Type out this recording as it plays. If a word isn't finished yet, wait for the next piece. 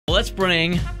let's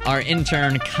bring our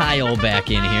intern Kyle back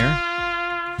in here.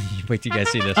 Wait till you guys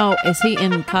see this. Oh, is he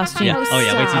in costume? Yeah. Oh,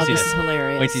 yeah. Wait till you see this. this. Is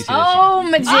hilarious. Wait till you see this. Oh,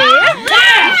 Majid.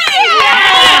 Yes!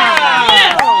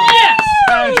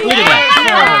 Look at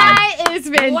that. That is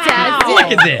fantastic. Wow.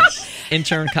 Look at this.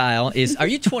 Intern Kyle is, are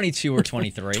you 22 or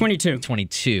 23? 22.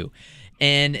 22.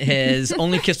 And has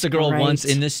only kissed a girl once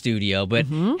in the studio, but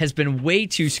has been way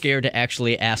too scared to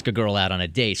actually ask a girl out on a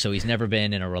date. So he's never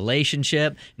been in a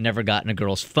relationship, never gotten a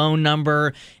girl's phone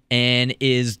number, and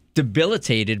is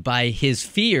debilitated by his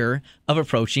fear of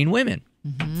approaching women.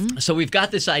 So we've got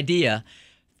this idea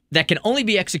that can only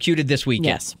be executed this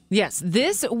weekend. Yes,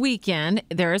 this weekend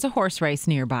there is a horse race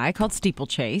nearby called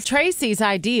Steeplechase. Tracy's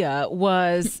idea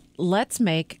was, let's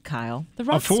make Kyle the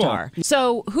rock star.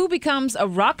 So who becomes a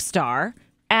rock star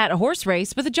at a horse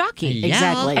race with a jockey? Yeah.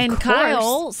 Exactly. And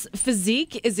Kyle's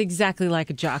physique is exactly like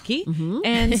a jockey.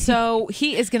 And so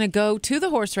he is going to go to the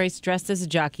horse race dressed as a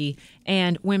jockey,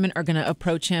 and women are going to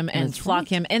approach him and flock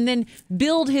him, and then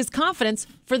build his confidence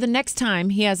for the next time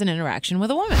he has an interaction with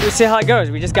a woman. We'll see how it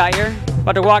goes. We just got here,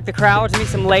 about to walk the crowds, meet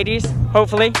some ladies,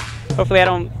 hopefully. Hopefully I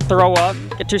don't throw up,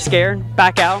 get too scared,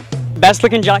 back out. Best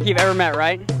looking jockey you've ever met,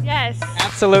 right? Yes.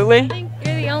 Absolutely. I think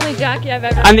you're the only jockey I've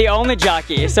ever I'm the only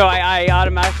jockey, so I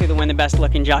automatically win the best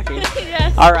looking jockey.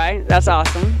 Yes. All right, that's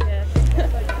awesome.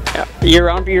 Yes.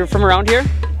 You're from around here?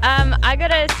 I go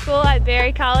to school at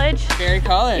Berry College. Berry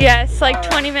College? Yes, like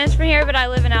 20 minutes from here, but I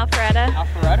live in Alpharetta.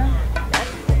 Alpharetta?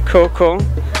 Yes. Cool, cool.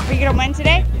 Are you gonna win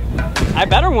today? I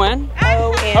better win.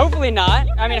 Oh, hopefully not.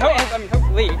 I mean,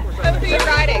 hopefully. Who you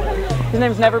riding? His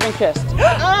name's Never Been Kissed.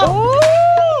 Oh!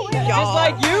 Just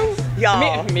like you?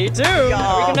 Y'all. Me too.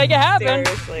 We can make it happen.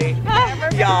 Seriously.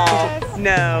 Y'all.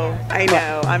 No, I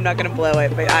know. I'm not going to blow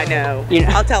it, but I know.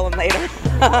 I'll tell him later.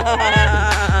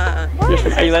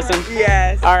 Are you listening?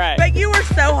 Yes. All right. But you were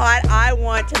so hot, I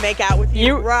want to make out with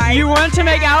you right You want to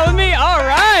make out with me? All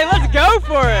right, let's go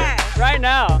for it. Yes. Right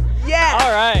now. Yes.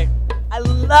 All right. I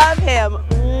love him.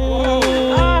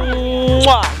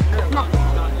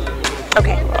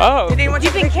 Okay. Oh. Did anyone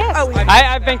you've been kissed? Oh,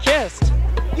 I've been kissed.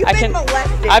 You've been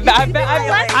molested.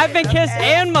 I've been kissed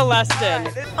and molested.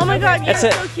 Oh my God, you're so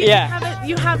cute. Yeah.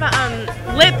 You have a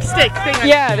lipstick thing.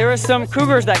 Yeah, there was some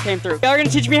cougars that came through. Y'all are gonna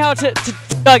teach me how to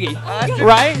Dougie,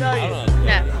 right? No. You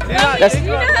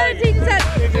know how to teach that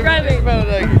driving.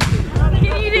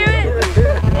 Can you do it?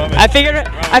 I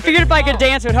figured if I could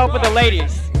dance, it would help with the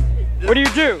ladies. What do?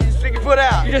 Stick your foot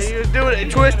out. You just do it and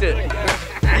twist it. You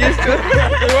just twist it.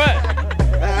 Do what?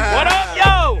 What up,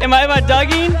 yo? Am I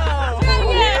dugging?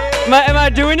 Am I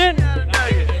doing it?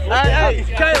 Hey,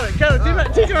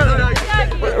 Kayla, teach him how to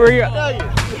duggy. Where are you at?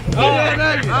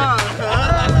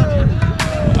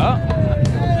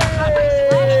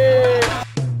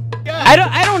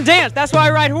 I don't dance. That's why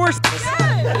I ride horses.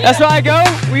 That's why I go.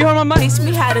 Were you on my money? Teach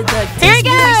me how to duck. Here he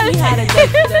goes.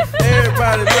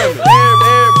 Everybody love me.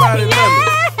 Everybody love me.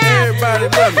 Everybody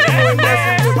love me. You ain't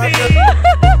messing with my Dougie.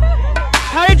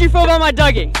 How did you feel about my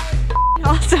Dougie?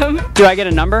 Awesome. Do I get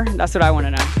a number? That's what I want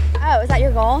to know. Oh, is that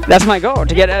your goal? That's my goal,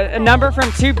 to get a number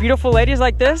from two beautiful ladies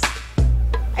like this.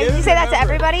 Did you say that to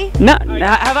everybody? No,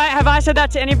 have I said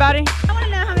that to anybody? I want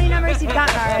to know how many numbers you've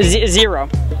gotten already. Zero.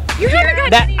 You haven't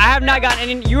gotten any. I have not gotten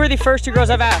any. You were the first two girls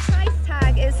I've asked. Price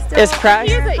tag is still. Is crash?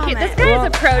 This guy is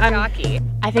a pro jockey.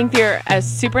 I think you're a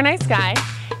super nice guy,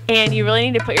 and you really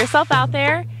need to put yourself out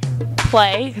there,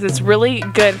 play, because it's really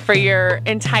good for your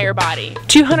entire body.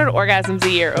 200 orgasms a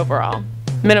year overall,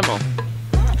 minimal,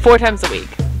 4 times a week.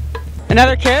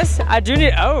 Another kiss? I do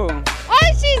need. Oh. Oh,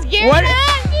 she's getting it.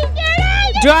 She's getting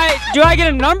it. Do I get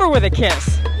a number with a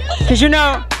kiss? Because you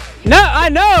know. No, I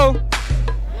know.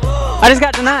 I just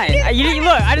got denied.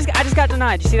 Look, I just got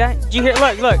denied. You see that? Did you hear?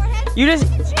 Look. You just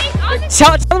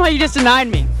tell them how you just denied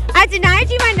me. I denied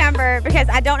you my number because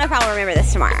I don't know if I'll remember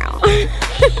this tomorrow.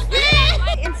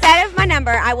 Instead of my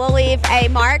number, I will leave a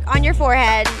mark on your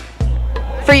forehead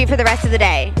for you for the rest of the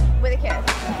day with a kiss.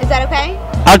 Is that okay?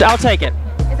 I'll take it.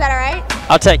 Is that all right?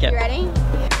 I'll take it. You ready?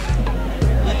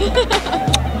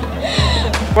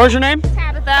 What was your name?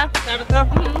 Tabitha. Tabitha?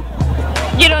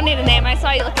 You don't need a name. I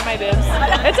saw you look at my boobs.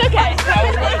 It's okay.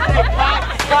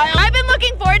 I've been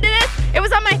looking forward to this. It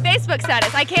was on my Facebook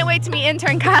status. I can't wait to meet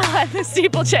Intern Kyle at the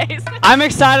Steeplechase. I'm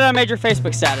excited I made your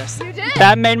Facebook status. You did?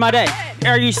 That made my day.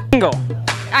 Are you single?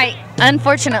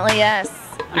 Unfortunately, yes.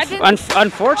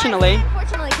 Unfortunately?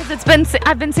 Unfortunately, because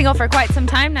I've been single for quite some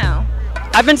time now.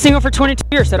 I've been single for 22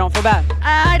 years, so don't feel bad.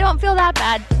 I don't feel that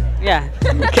bad. Yeah,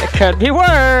 could be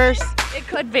worse. It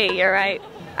could be, you're right.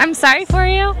 I'm sorry for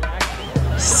you.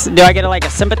 Do I get like a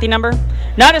sympathy number?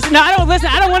 No, I don't listen.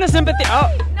 I don't want a sympathy. Oh.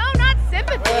 No, not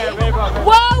sympathy.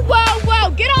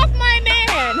 Whoa, get off my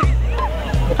man.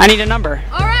 I need a number.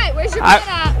 All right, where's your pen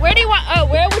at? Where do you want? Oh,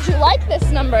 where would you like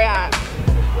this number at?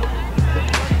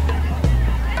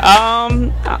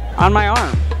 On my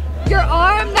arm. Your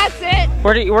arm? That's it.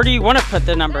 Where do you want to put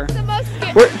the number? That's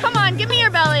the most. Come on, give me your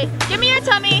belly. Give me your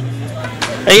tummy.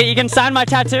 Hey, you can sign my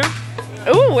tattoo.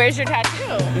 Ooh, where's your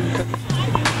tattoo?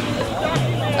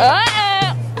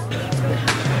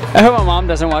 I hope my mom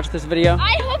doesn't watch this video.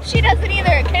 I hope she doesn't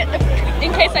either,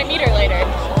 in case I meet her later.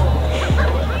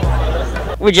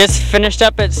 We just finished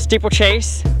up at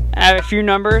Steeplechase. I have a few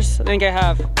numbers. I think I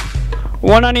have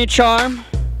one on each arm.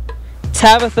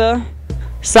 Tabitha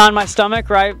signed my stomach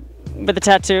right with the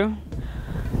tattoo.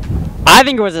 I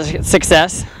think it was a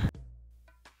success.